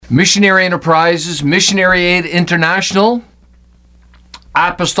Missionary Enterprises, Missionary Aid International,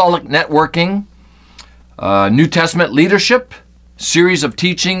 Apostolic Networking, New Testament Leadership, Series of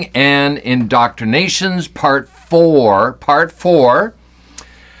Teaching and Indoctrinations, Part 4.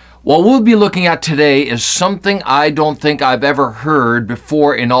 What we'll be looking at today is something I don't think I've ever heard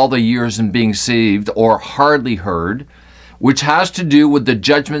before in all the years in being saved, or hardly heard, which has to do with the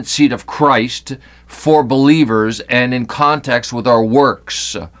judgment seat of Christ for believers and in context with our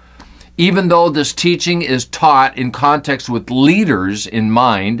works. Even though this teaching is taught in context with leaders in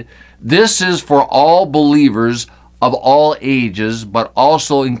mind, this is for all believers of all ages, but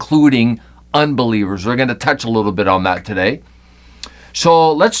also including unbelievers. We're going to touch a little bit on that today.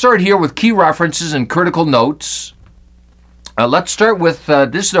 So let's start here with key references and critical notes. Let's start with,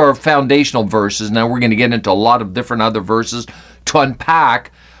 this is our foundational verses. Now we're going to get into a lot of different other verses to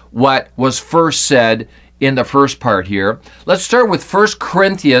unpack what was first said in the first part here. Let's start with 1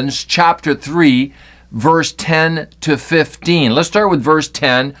 Corinthians chapter 3, verse 10 to 15. Let's start with verse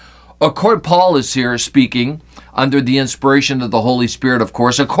 10. Paul is here speaking under the inspiration of the Holy Spirit, of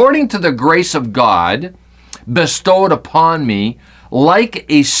course. According to the grace of God bestowed upon me, like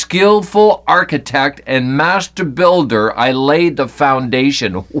a skillful architect and master builder, I laid the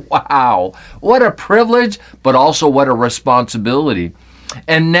foundation. Wow, what a privilege, but also what a responsibility.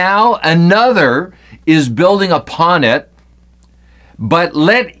 And now another is building upon it, but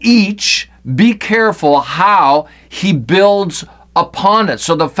let each be careful how he builds upon it.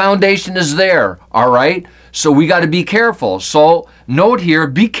 So the foundation is there, all right? So we got to be careful. So note here,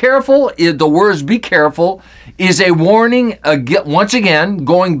 be careful, the words be careful is a warning, once again,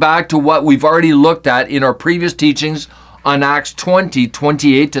 going back to what we've already looked at in our previous teachings on Acts 20,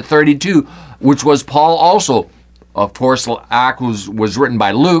 28 to 32, which was Paul also. Of course, Acts was written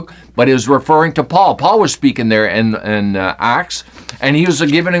by Luke, but it was referring to Paul. Paul was speaking there in Acts, and he was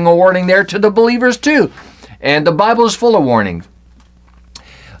giving a warning there to the believers too. And the Bible is full of warnings.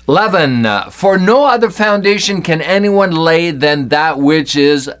 11, for no other foundation can anyone lay than that which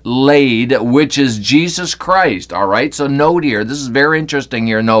is laid, which is Jesus Christ. All right, so note here, this is very interesting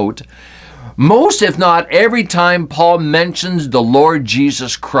here, note. Most, if not every time Paul mentions the Lord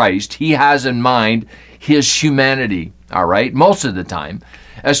Jesus Christ, he has in mind his humanity, all right, most of the time,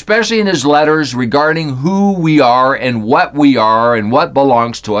 especially in his letters regarding who we are and what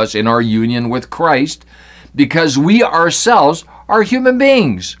belongs to us in our union with Christ, because we ourselves are human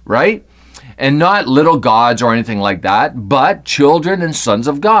beings, right? And not little gods or anything like that, but children and sons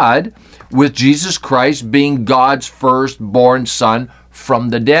of God, with Jesus Christ being God's firstborn son from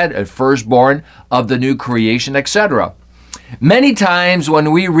the dead, a firstborn of the new creation, etc. Many times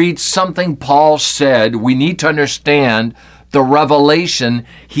when we read something Paul said, we need to understand the revelation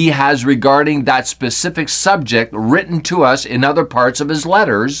he has regarding that specific subject written to us in other parts of his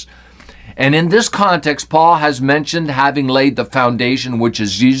letters. And in this context, Paul has mentioned having laid the foundation, which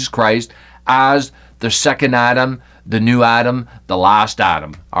is Jesus Christ, as the second Adam, the new Adam, the last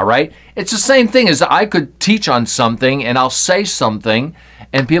Adam. All right? It's the same thing as I could teach on something and I'll say something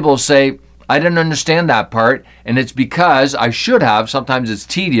and people will say, I didn't understand that part, and it's because I should have, sometimes it's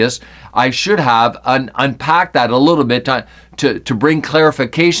tedious, I should have unpacked that a little bit to bring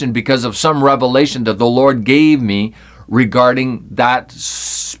clarification because of some revelation that the Lord gave me regarding that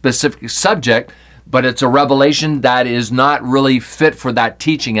specific subject, but it's a revelation that is not really fit for that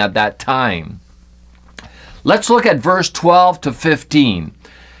teaching at that time. Let's look at verse 12 to 15.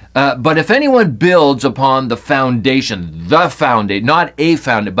 But if anyone builds upon the foundation, not a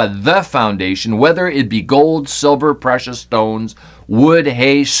foundation, but the foundation, whether it be gold, silver, precious stones, wood,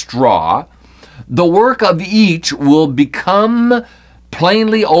 hay, straw, the work of each will become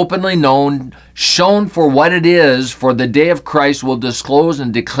plainly, openly known, shown for what it is, for the day of Christ will disclose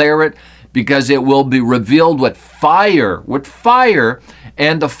and declare it, because it will be revealed with fire,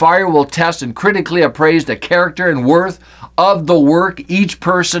 and the fire will test and critically appraise the character and worth of the work each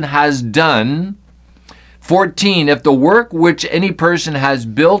person has done. 14, if the work which any person has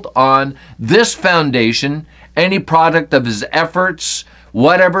built on this foundation, any product of his efforts,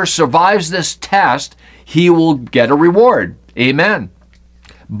 whatever survives this test, he will get a reward. Amen.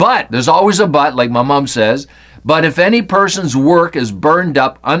 But, there's always a but, like my mom says, but if any person's work is burned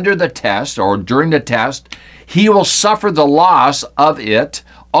up under the test or during the test, he will suffer the loss of it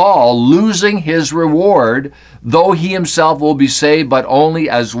all, losing his reward, though he himself will be saved, but only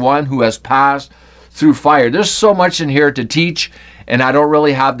as one who has passed through fire. There's so much in here to teach, and I don't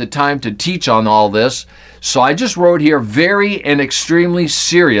really have the time to teach on all this. So I just wrote here, very and extremely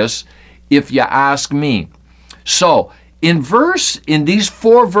serious, if you ask me. So, in these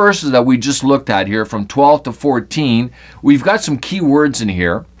 4 verses that we just looked at here, from 12 to 14, we've got some key words in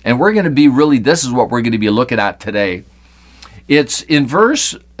here. And we're going to be really, this is what we're going to be looking at today. It's in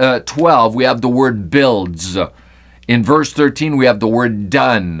verse 12, we have the word builds. In verse 13, we have the word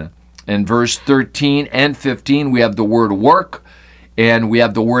done. In verse 13 and 15, we have the word work, and we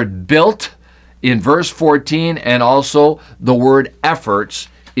have the word built in verse 14, and also the word efforts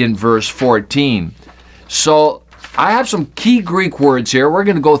in verse 14. So I have some key Greek words here. We're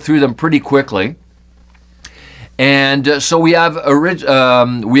going to go through them pretty quickly. And so we have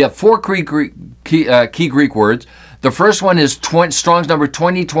four key Greek words. The first one is Strong's number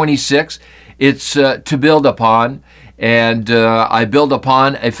 2026. It's to build upon, and I build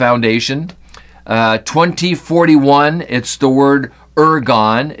upon a foundation. 2041, it's the word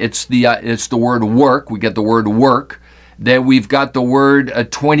ergon. It's the word work. We get the word work. Then we've got the word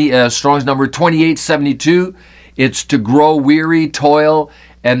Strong's number 2872. It's to grow weary, toil.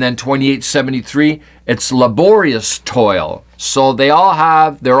 And then 2873, it's laborious toil. So they're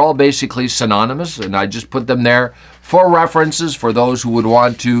all basically synonymous, and I just put them there for references for those who would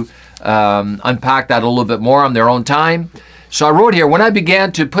want to unpack that a little bit more on their own time. So I wrote here, when I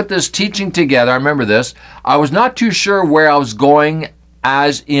began to put this teaching together, I remember this, I was not too sure where I was going,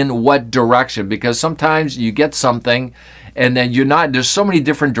 as in what direction, because sometimes you get something and then there's so many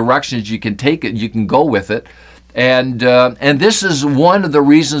different directions you can take it, you can go with it. And this is one of the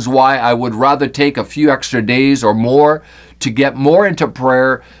reasons why I would rather take a few extra days or more to get more into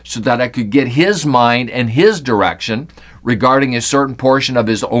prayer so that I could get his mind and his direction regarding a certain portion of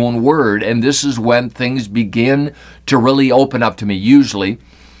his own word. And this is when things begin to really open up to me, usually.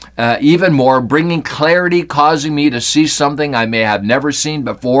 Even more, bringing clarity, causing me to see something I may have never seen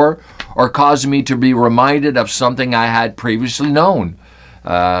before, or causing me to be reminded of something I had previously known.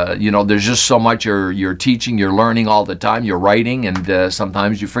 There's just so much you're teaching, you're learning all the time, you're writing, and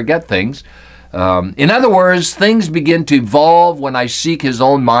sometimes you forget things. In other words, things begin to evolve when I seek his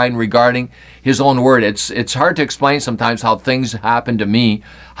own mind regarding his own word. It's hard to explain sometimes how things happen to me,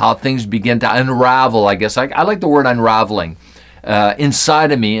 how things begin to unravel, I guess. I like the word unraveling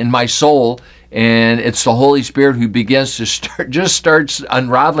inside of me, in my soul, and it's the Holy Spirit who begins to starts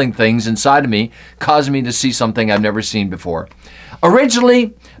unraveling things inside of me, causing me to see something I've never seen before.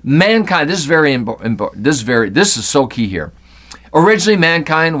 Originally, mankind, this is very important, this is so key here. Originally,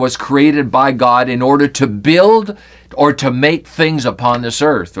 mankind was created by God in order to build or to make things upon this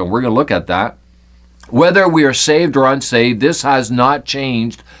earth. And we're going to look at that. Whether we are saved or unsaved, this has not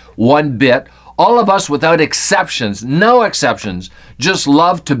changed one bit. All of us, without exceptions, no exceptions, just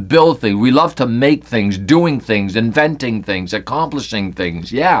love to build things. We love to make things, doing things, inventing things, accomplishing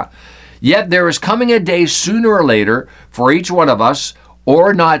things. Yeah. Yet there is coming a day sooner or later for each one of us,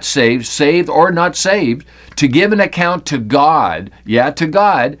 or not saved or not saved, to give an account to God. Yeah, to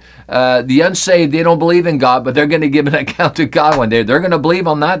God. The unsaved, they don't believe in God, but they're going to give an account to God one day. They're going to believe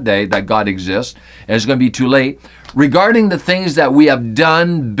on that day that God exists, and it's going to be too late. Regarding the things that we have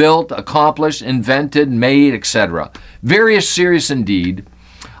done, built, accomplished, invented, made, etc. Very serious indeed.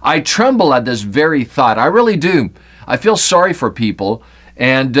 I tremble at this very thought. I really do. I feel sorry for people.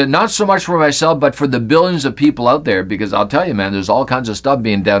 And not so much for myself, but for the billions of people out there, because I'll tell you, man, there's all kinds of stuff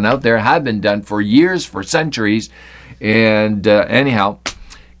being done out there, have been done for years, for centuries. And anyhow,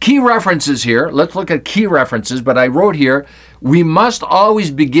 key references here. Let's look at key references. But I wrote here, we must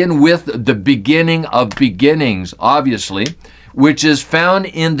always begin with the beginning of beginnings, obviously, which is found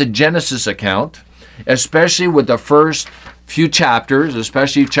in the Genesis account, especially with the first few chapters,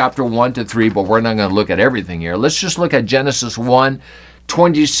 especially chapter 1 to 3, but we're not going to look at everything here. Let's just look at Genesis 1,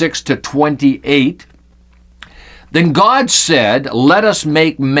 26 to 28. Then God said, let us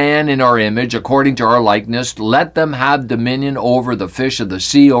make man in our image, according to our likeness. Let them have dominion over the fish of the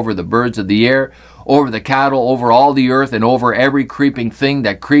sea, over the birds of the air, over the cattle, over all the earth, and over every creeping thing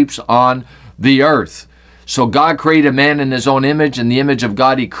that creeps on the earth. So God created man in his own image. In the image of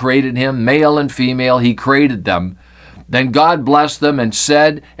God he created him, male and female, he created them. Then God blessed them and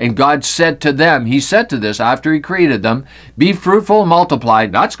God said to them, he said to this after he created them, be fruitful and multiply.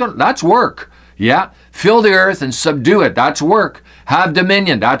 That's work. Yeah. Fill the earth and subdue it. That's work. Have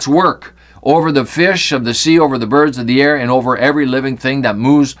dominion. That's work. Over the fish of the sea, over the birds of the air, and over every living thing that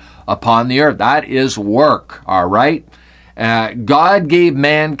moves upon the earth. That is work. All right. God gave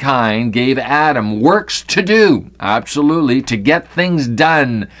Adam works to do. Absolutely. To get things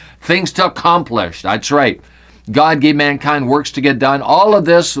done, things to accomplish. That's right. God gave mankind works to get done. All of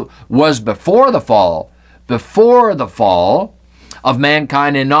this was before the fall of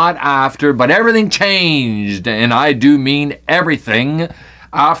mankind, and not after, but everything changed, and I do mean everything,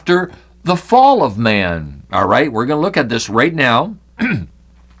 after the fall of man. All right, we're going to look at this right now.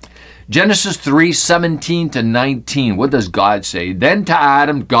 Genesis 3:17-19. What does God say? Then to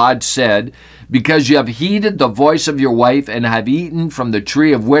Adam God said, because you have heeded the voice of your wife and have eaten from the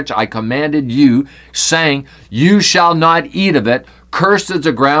tree of which I commanded you, saying, you shall not eat of it. Cursed is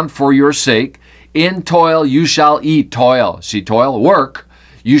the ground for your sake. In toil you shall eat. Toil. See, toil, work.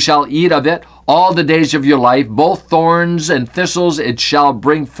 You shall eat of it all the days of your life. Both thorns and thistles it shall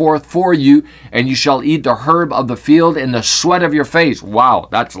bring forth for you, and you shall eat the herb of the field in the sweat of your face. Wow,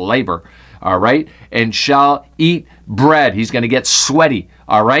 that's labor. All right. And shall eat bread. He's going to get sweaty.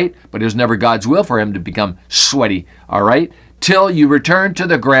 All right. But it was never God's will for him to become sweaty. All right. Till you return to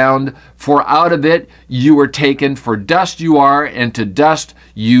the ground, for out of it you were taken, for dust you are, and to dust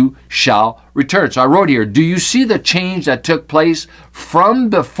you shall return. So I wrote here, do you see the change that took place from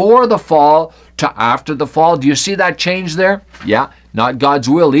before the fall to after the fall? Do you see that change there? Yeah, not God's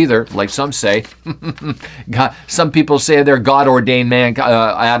will either, like some say. Some people say they're God-ordained man,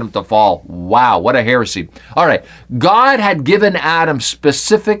 Adam to fall. Wow, what a heresy. All right, God had given Adam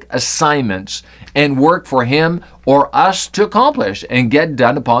specific assignments and work for him or us to accomplish and get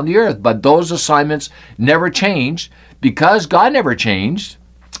done upon the earth. But those assignments never changed because God never changed.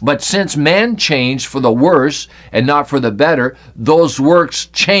 But since man changed for the worse and not for the better, those works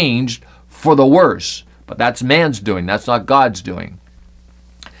changed for the worse. But that's man's doing. That's not God's doing.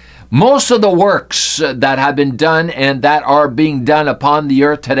 Most of the works that have been done and that are being done upon the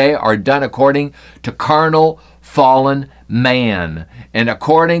earth today are done according to carnal, fallen man. And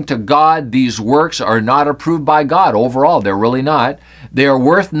according to God, these works are not approved by God. Overall, they're really not. They are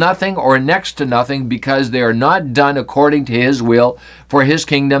worth nothing or next to nothing because they are not done according to His will for His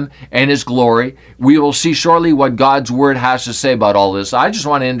kingdom and His glory. We will see shortly what God's Word has to say about all this. I just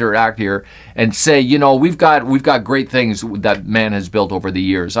want to interact here and say, you know, we've got great things that man has built over the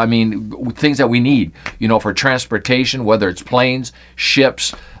years. I mean, things that we need, you know, for transportation, whether it's planes,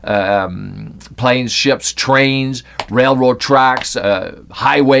 ships, trains, railroad tracks,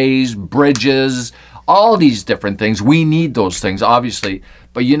 highways, bridges, all these different things. We need those things, obviously.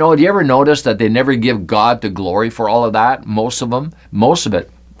 But you know, do you ever notice that they never give God the glory for all of that? Most of it.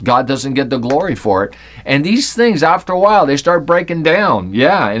 God doesn't get the glory for it. And these things, after a while, they start breaking down.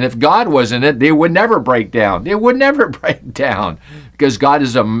 Yeah, and if God was in it, they would never break down. They would never break down because God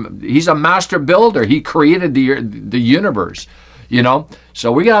is He's a master builder. He created the universe, you know.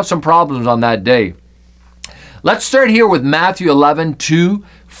 So we're going to have some problems on that day. Let's start here with Matthew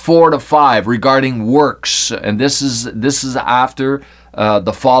 11:2-4-5 regarding works. And this is after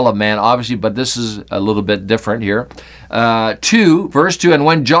the fall of man, obviously, but this is a little bit different here. Verse 2, and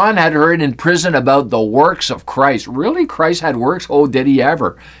when John had heard in prison about the works of Christ. Really? Christ had works? Oh, did he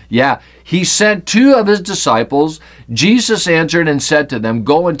ever? Yeah. He sent 2 of his disciples. Jesus answered and said to them,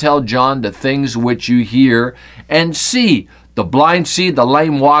 go and tell John the things which you hear and see. The blind see, the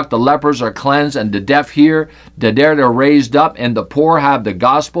lame walk, the lepers are cleansed, and the deaf hear, the dead are raised up, and the poor have the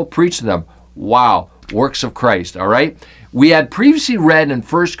gospel preached to them. Wow, works of Christ, all right? We had previously read in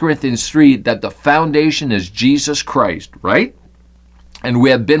 1 Corinthians 3 that the foundation is Jesus Christ, right? And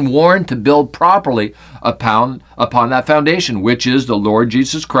we have been warned to build properly upon that foundation, which is the Lord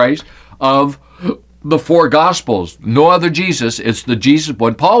Jesus Christ of the 4 Gospels. No other Jesus. It's the Jesus.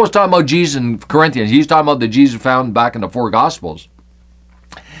 When Paul was talking about Jesus in Corinthians, he's talking about the Jesus found back in the 4 Gospels.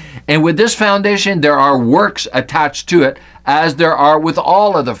 And with this foundation, there are works attached to it, as there are with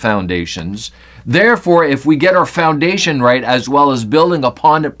all other foundations. Therefore, if we get our foundation right, as well as building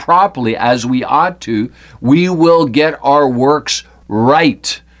upon it properly as we ought to, we will get our works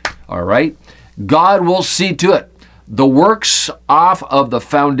right. All right? God will see to it. The works off of the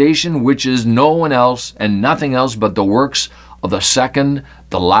foundation, which is no one else and nothing else but the works of the second,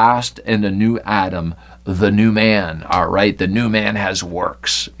 the last, and the new Adam, the new man. All right, the new man has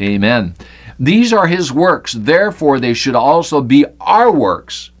works. Amen. These are his works. Therefore, they should also be our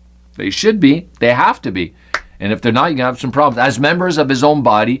works. They should be. They have to be. And if they're not, you're going to have some problems. As members of his own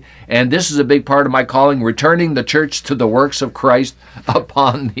body, and this is a big part of my calling, returning the church to the works of Christ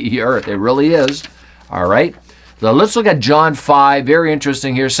upon the earth. It really is. All right. So let's look at John 5, very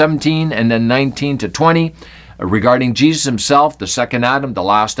interesting here, 17 and then 19-20, regarding Jesus himself, the second Adam, the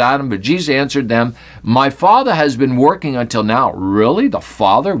last Adam. But Jesus answered them, my Father has been working until now. Really? The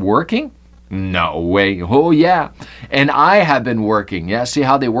Father working? No way. Oh, yeah. And I have been working. Yeah, see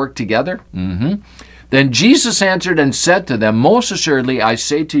how they work together? Then Jesus answered and said to them, most assuredly, I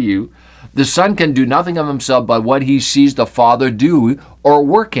say to you, the Son can do nothing of himself but what he sees the Father do or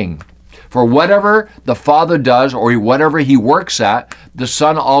working. For whatever the Father does or whatever he works at, the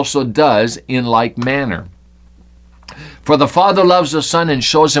Son also does in like manner. For the Father loves the Son and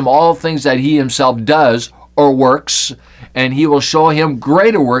shows him all things that he himself does or works, and he will show him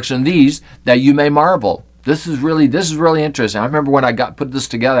greater works than these, that you may marvel. This is really interesting. I remember when I put this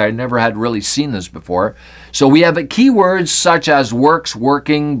together, I never had really seen this before. So we have keywords such as works,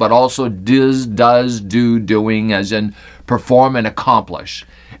 working, but also does, do, doing, as in perform and accomplish.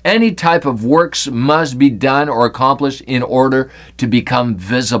 Any type of works must be done or accomplished in order to become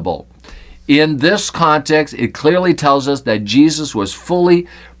visible. In this context, it clearly tells us that Jesus was fully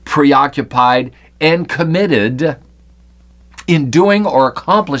preoccupied and committed in doing or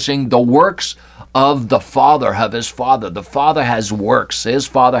accomplishing the works of the Father, of his Father. The Father has works. His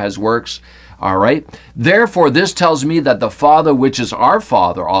Father has works. All right. Therefore, this tells me that the Father, which is our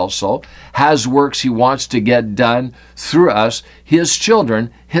Father also, has works he wants to get done through us, his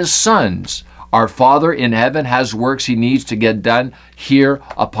children, his sons. Our Father in heaven has works he needs to get done here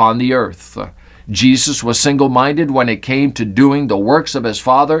upon the earth. Jesus was single-minded when it came to doing the works of his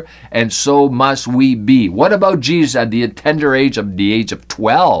Father, and so must we be. What about Jesus at the tender age of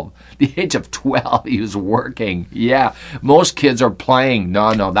 12? The age of 12, he was working. Yeah, most kids are playing.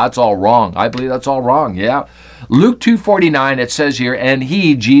 No, that's all wrong. I believe that's all wrong. Yeah. Luke 2:49, it says here, and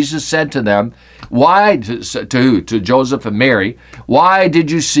he, Jesus, said to them, why, to Joseph and Mary, why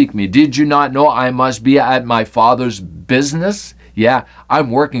did you seek me? Did you not know I must be at my Father's business? Yeah,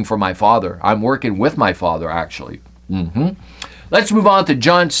 I'm working for my Father. I'm working with my Father, actually. Let's move on to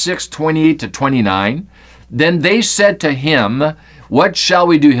John 6:28-29. Then they said to him, what shall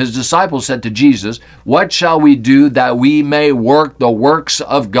we do? His disciples said to Jesus, what shall we do that we may work the works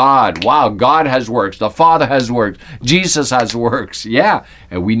of God? Wow, God has works. The Father has works. Jesus has works. Yeah,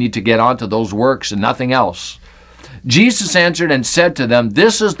 and we need to get onto those works and nothing else. Jesus answered and said to them,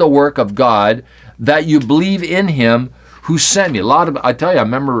 this is the work of God, that you believe in him who sent me. I tell you, I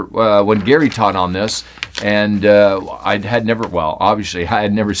remember when Gary taught on this, and I had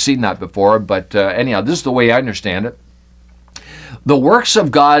never seen that before, but anyhow, this is the way I understand it. The works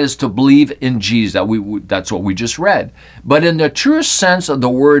of God is to believe in Jesus. That's what we just read. But in the truest sense of the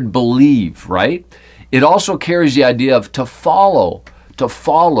word believe, right? It also carries the idea of to follow.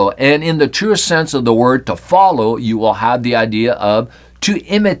 And in the truest sense of the word to follow, you will have the idea of to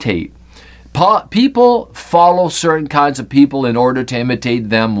imitate. People follow certain kinds of people in order to imitate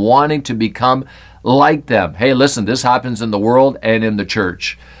them, wanting to become like them. Hey, listen, this happens in the world and in the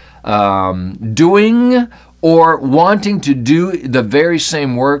church. Doing or wanting to do the very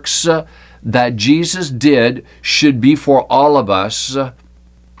same works that Jesus did should be for all of us,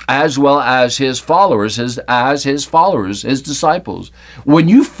 as well as his followers, his disciples. When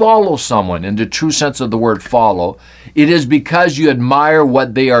you follow someone in the true sense of the word follow, it is because you admire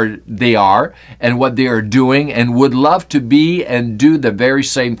what they are and what they are doing and would love to be and do the very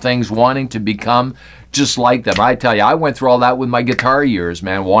same things, wanting to become just like them. I tell you, I went through all that with my guitar years,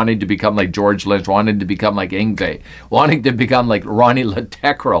 man, wanting to become like George Lynch, wanting to become like Yngwie, wanting to become like Ronnie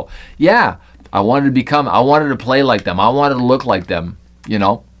Letecro. Yeah, I wanted to play like them. I wanted to look like them, you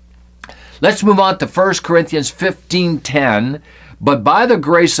know. Let's move on to 1 Corinthians 15:10. But by the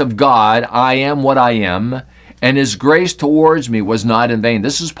grace of God, I am what I am, and his grace towards me was not in vain.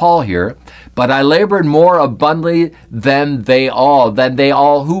 This is Paul here. But I labored more abundantly than they all.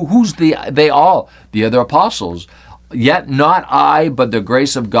 Who's they all? The other apostles. Yet not I, but the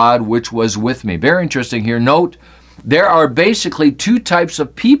grace of God which was with me. Very interesting here. Note, there are basically two types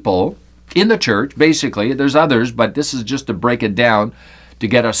of people in the church. Basically, there's others, but this is just to break it down to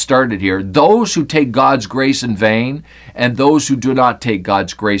get us started here. Those who take God's grace in vain, and those who do not take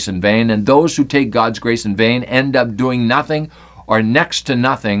God's grace in vain. And those who take God's grace in vain end up doing nothing or next to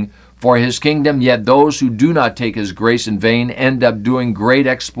nothing for his kingdom, yet those who do not take his grace in vain end up doing great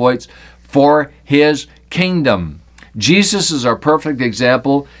exploits for his kingdom. Jesus is our perfect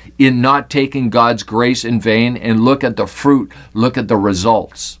example in not taking God's grace in vain, and look at the fruit, look at the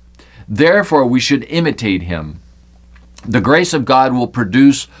results. Therefore, we should imitate him. The grace of God will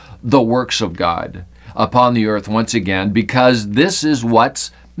produce the works of God upon the earth once again, because this is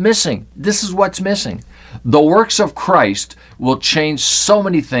what's missing. This is what's missing. The works of Christ will change so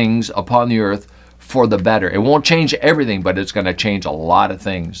many things upon the earth for the better. It won't change everything, but it's going to change a lot of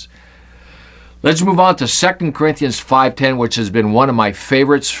things. Let's move on to 2 Corinthians 5:10, which has been one of my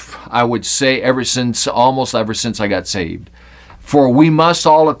favorites, I would say, almost ever since I got saved. For we must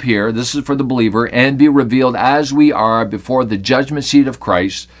all appear, this is for the believer, and be revealed as we are before the judgment seat of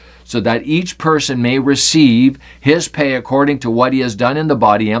Christ, so that each person may receive his pay according to what he has done in the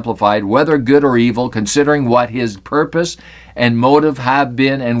body, amplified, whether good or evil, considering what his purpose and motive have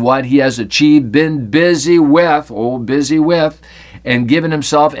been and what he has achieved, been busy with, and given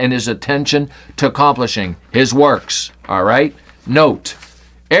himself and his attention to accomplishing his works. All right? Note,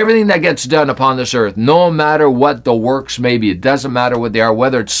 Everything that gets done upon this earth, no matter what the works may be, it doesn't matter what they are,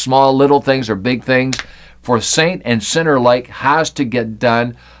 whether it's small, little things or big things, for saint and sinner alike, has to get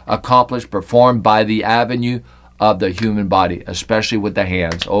done, accomplished, performed by the avenue of the human body, especially with the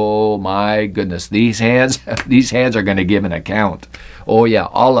hands. Oh my goodness, these hands are going to give an account. Oh yeah,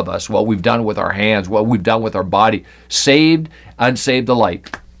 all of us, what we've done with our hands, what we've done with our body, saved, unsaved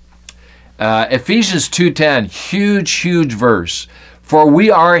alike. Ephesians 2:10, huge verse. For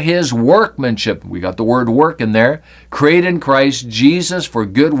we are his workmanship. We got the word work in there. Created in Christ Jesus for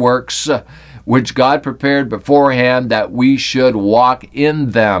good works, which God prepared beforehand that we should walk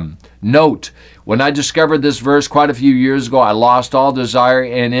in them. Note, when I discovered this verse quite a few years ago, I lost all desire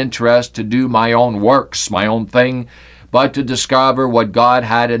and interest to do my own works, my own thing, but to discover what God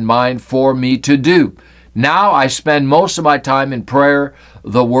had in mind for me to do. Now I spend most of my time in prayer,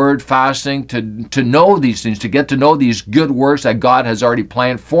 the word, fasting, to know these things, to get to know these good works that God has already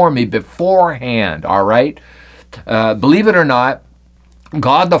planned for me beforehand, all right? Believe it or not,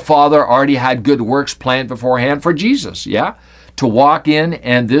 God the Father already had good works planned beforehand for Jesus, yeah? To walk in,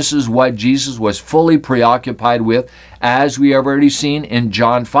 and this is what Jesus was fully preoccupied with, as we have already seen in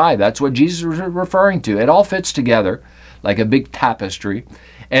John 5. That's what Jesus was referring to. It all fits together like a big tapestry.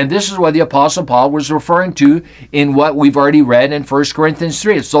 And this is what the Apostle Paul was referring to in what we've already read in 1 Corinthians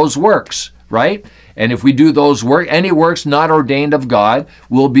 3. It's those works, right? And if we do those works, any works not ordained of God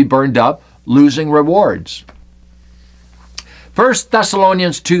will be burned up, losing rewards. 1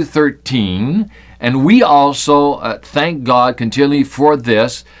 Thessalonians 2:13, and we also thank God continually for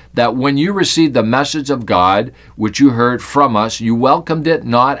this, that when you received the message of God, which you heard from us, you welcomed it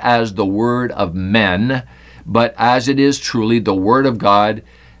not as the word of men, but as it is truly the word of God,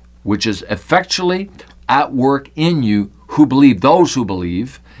 which is effectually at work in you who believe, those who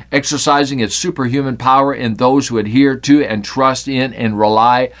believe, exercising its superhuman power in those who adhere to and trust in and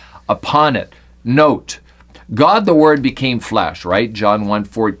rely upon it. Note, God the Word became flesh, right? John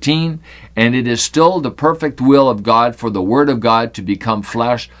 1:14, and it is still the perfect will of God for the Word of God to become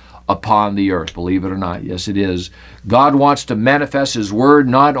flesh upon the earth. Believe it or not, yes it is. God wants to manifest His Word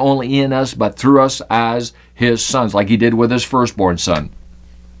not only in us, but through us as His sons, like He did with His firstborn Son.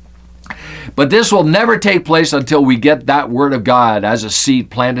 But this will never take place until we get that Word of God as a seed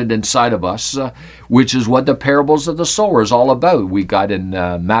planted inside of us, which is what the parables of the sower is all about. We got in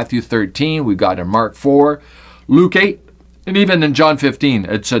Matthew 13, we got in Mark 4, Luke 8, and even in John 15.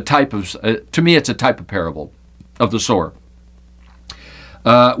 It's a type of, to me, it's a type of parable of the sower,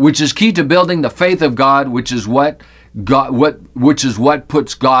 which is key to building the faith of God, which is what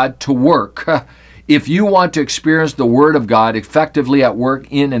puts God to work. If you want to experience the Word of God effectively at work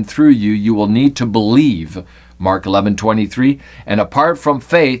in and through you, you will need to believe, Mark 11:23, and apart from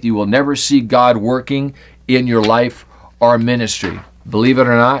faith, you will never see God working in your life or ministry. Believe it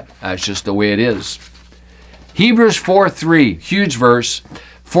or not, that's just the way it is. Hebrews 4:3, huge verse,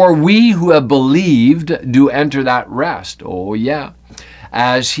 for we who have believed do enter that rest. Oh yeah.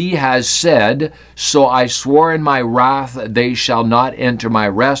 As he has said, so I swore in my wrath, they shall not enter my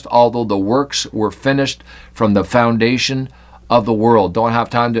rest, although the works were finished from the foundation of the world. Don't have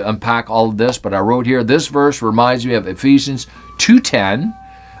time to unpack all of this, but I wrote here, this verse reminds me of Ephesians 2:10,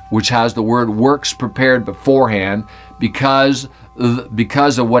 which has the word works prepared beforehand, because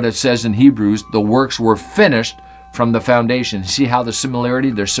of what it says in Hebrews, the works were finished from the foundation. See how there's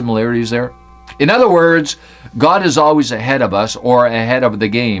similarities there? In other words, God is always ahead of us or ahead of the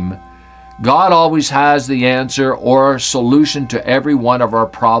game. God always has the answer or solution to every one of our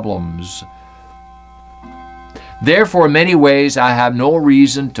problems. Therefore, in many ways, I have no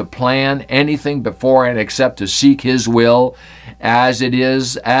reason to plan anything beforehand except to seek His will as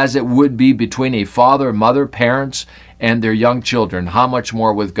it would be between a father, mother, parents, and their young children. How much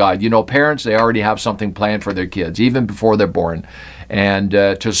more with God? You know, parents, they already have something planned for their kids, even before they're born. And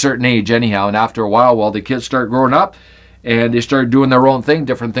to a certain age anyhow, and after a while, the kids start growing up and they start doing their own thing,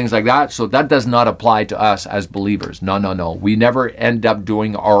 different things like that. So that does not apply to us as believers. No. We never end up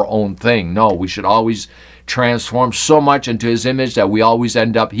doing our own thing. No, we should always transform so much into His image that we always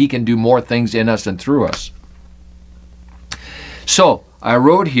end up, He can do more things in us and through us. So I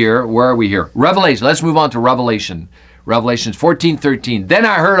wrote here, where are we here? Revelation. Let's move on to Revelation. Revelations 14:13. Then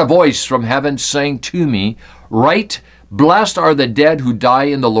I heard a voice from heaven saying to me, write, blessed are the dead who die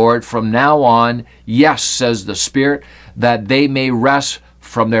in the Lord from now on, yes, says the Spirit, that they may rest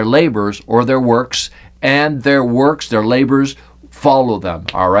from their labors or their works, and their works, their labors, follow them.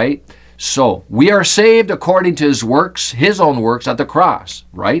 All right? So we are saved according to His works, His own works at the cross,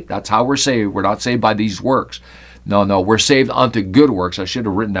 right? That's how we're saved. We're not saved by these works. No, we're saved unto good works. I should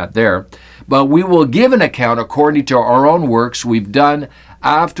have written that there. But we will give an account according to our own works we've done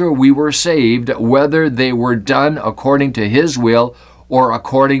after we were saved, whether they were done according to His will or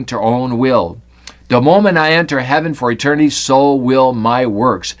according to our own will. The moment I enter heaven for eternity, so will my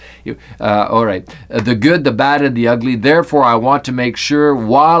works. All right. The good, the bad, and the ugly. Therefore, I want to make sure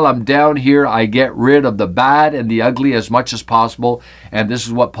while I'm down here, I get rid of the bad and the ugly as much as possible. And this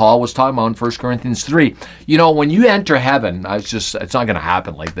is what Paul was talking about in 1 Corinthians 3. You know, when you enter heaven, it's not going to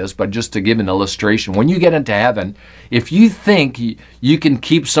happen like this, but just to give an illustration, when you get into heaven, if you think you can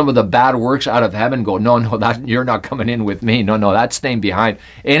keep some of the bad works out of heaven, go, no, you're not coming in with me. No, that's staying behind.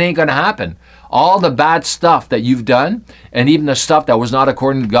 It ain't going to happen. All the bad stuff that you've done, and even the stuff that was not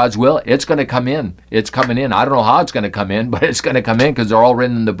according to God's will, it's going to come in. It's coming in. I don't know how it's going to come in, but it's going to come in because they're all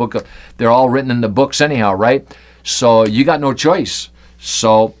written in the book. They're all written in the books anyhow, right? So you got no choice.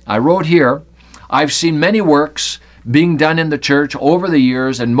 So I wrote here, I've seen many works being done in the church over the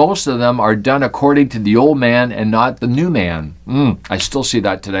years, and most of them are done according to the old man and not the new man. I still see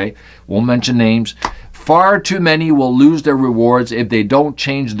that today. Won't mention names. Far too many will lose their rewards if they don't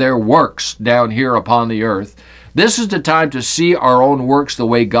change their works down here upon the earth. This is the time to see our own works the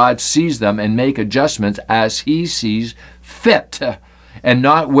way God sees them and make adjustments as He sees fit, and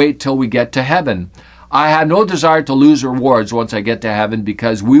not wait till we get to heaven. I have no desire to lose rewards once I get to heaven,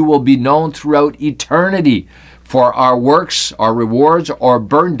 because we will be known throughout eternity for our works, our rewards, or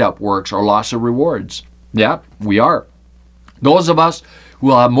burned up works, or loss of rewards. Yeah, we are. Those of us who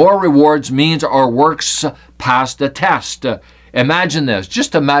will have more rewards means our works pass the test. Imagine this.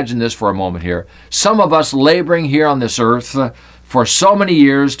 Just imagine this for a moment here. Some of us laboring here on this earth for so many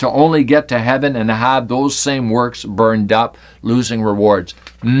years to only get to heaven and have those same works burned up, losing rewards.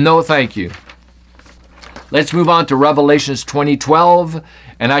 No, thank you. Let's move on to Revelations 20:12.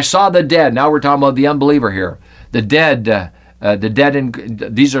 And I saw the dead. Now we're talking about the unbeliever here. The dead,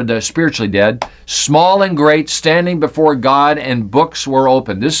 these are the spiritually dead, small and great, standing before God, and books were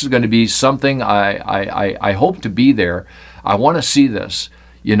open. This is going to be something I hope to be there. I want to see this,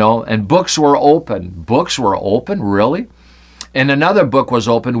 and books were open. Books were open, really? And another book was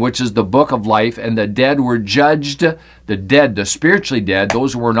opened, which is the book of life, and the dead were judged. The dead, the spiritually dead,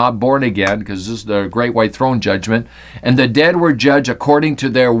 those who were not born again, because this is the great white throne judgment, and the dead were judged according to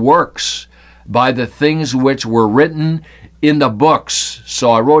their works by the things which were written in the books. So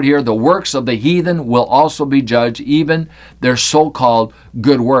I wrote here, the works of the heathen will also be judged, even their so-called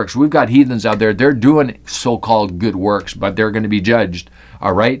good works. We've got heathens out there, they're doing so-called good works, but they're going to be judged.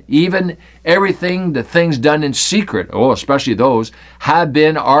 All right? Even everything, the things done in secret, especially those, have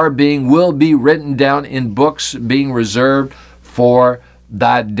been, are being, will be written down in books being reserved for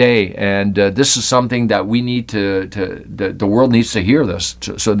that day. And this is something that we need the world needs to hear this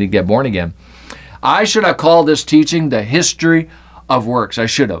so they get born again. I should have called this teaching the history of works. I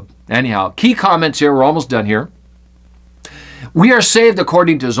should have. Anyhow, key comments here. We're almost done here. We are saved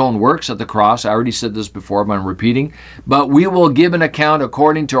according to His own works at the cross. I already said this before, but I'm repeating. But we will give an account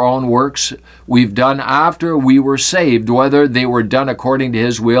according to our own works we've done after we were saved, whether they were done according to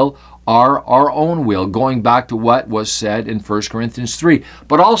His will or our own will, going back to what was said in 1 Corinthians 3.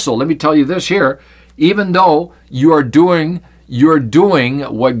 But also, let me tell you this here, even though you're doing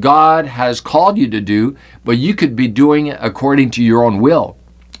what God has called you to do, but you could be doing it according to your own will.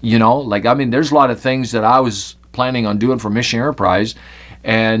 There's a lot of things that I was planning on doing for Mission Enterprise,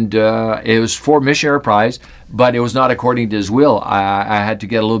 and it was for Mission Enterprise, but it was not according to His will. I had to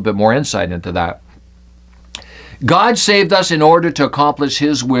get a little bit more insight into that. God saved us in order to accomplish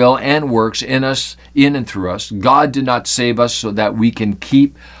His will and works in us, in and through us. God did not save us so that we can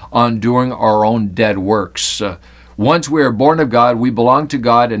keep on doing our own dead works. Once we are born of God, we belong to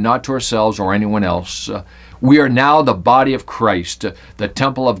God and not to ourselves or anyone else. We are now the body of Christ, the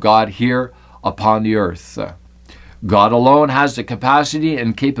temple of God here upon the earth. God alone has the capacity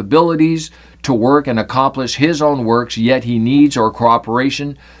and capabilities to work and accomplish His own works, yet He needs our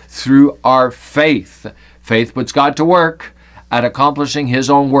cooperation through our faith. Faith puts God to work at accomplishing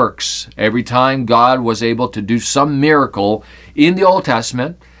His own works. Every time God was able to do some miracle in the Old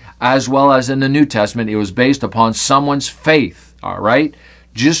Testament, as well as in the New Testament, it was based upon someone's faith, all right?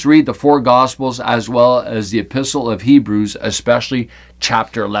 Just read the 4 Gospels as well as the Epistle of Hebrews, especially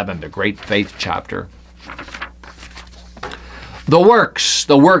chapter 11, the great faith chapter. The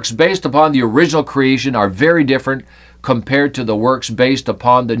works based upon the original creation are very different compared to the works based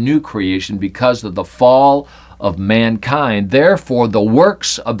upon the new creation because of the fall of mankind. Therefore, the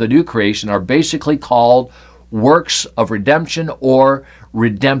works of the new creation are basically called works of redemption or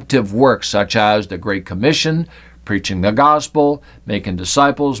redemptive works, such as the Great Commission, preaching the gospel, making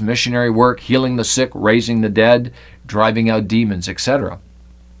disciples, missionary work, healing the sick, raising the dead, driving out demons, etc.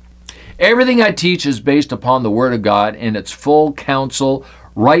 Everything I teach is based upon the Word of God in its full counsel,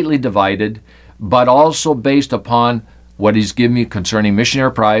 rightly divided, but also based upon what He's given me concerning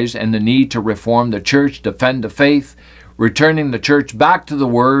missionary prize and the need to reform the church, defend the faith, returning the church back to the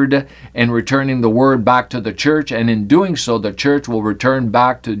Word and returning the Word back to the church. And in doing so, the church will return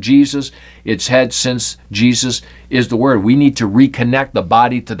back to Jesus, its head, since Jesus is the Word. We need to reconnect the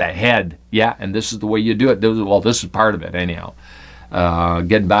body to the head. Yeah, and this is the way you do it. Well, this is part of it anyhow.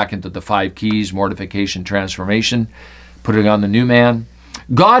 Getting back into the 5 keys, mortification, transformation, putting on the new man.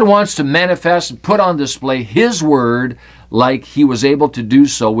 God wants to manifest and put on display His Word like He was able to do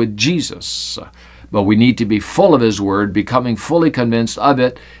so with Jesus. But we need to be full of His Word, becoming fully convinced of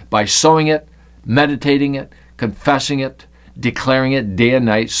it by sowing it, meditating it, confessing it, declaring it day and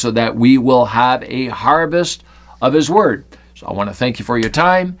night, so that we will have a harvest of His Word. So I want to thank you for your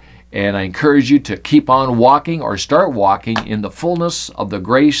time, and I encourage you to keep on walking or start walking in the fullness of the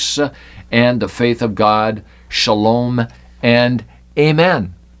grace and the faith of God. Shalom and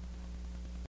amen.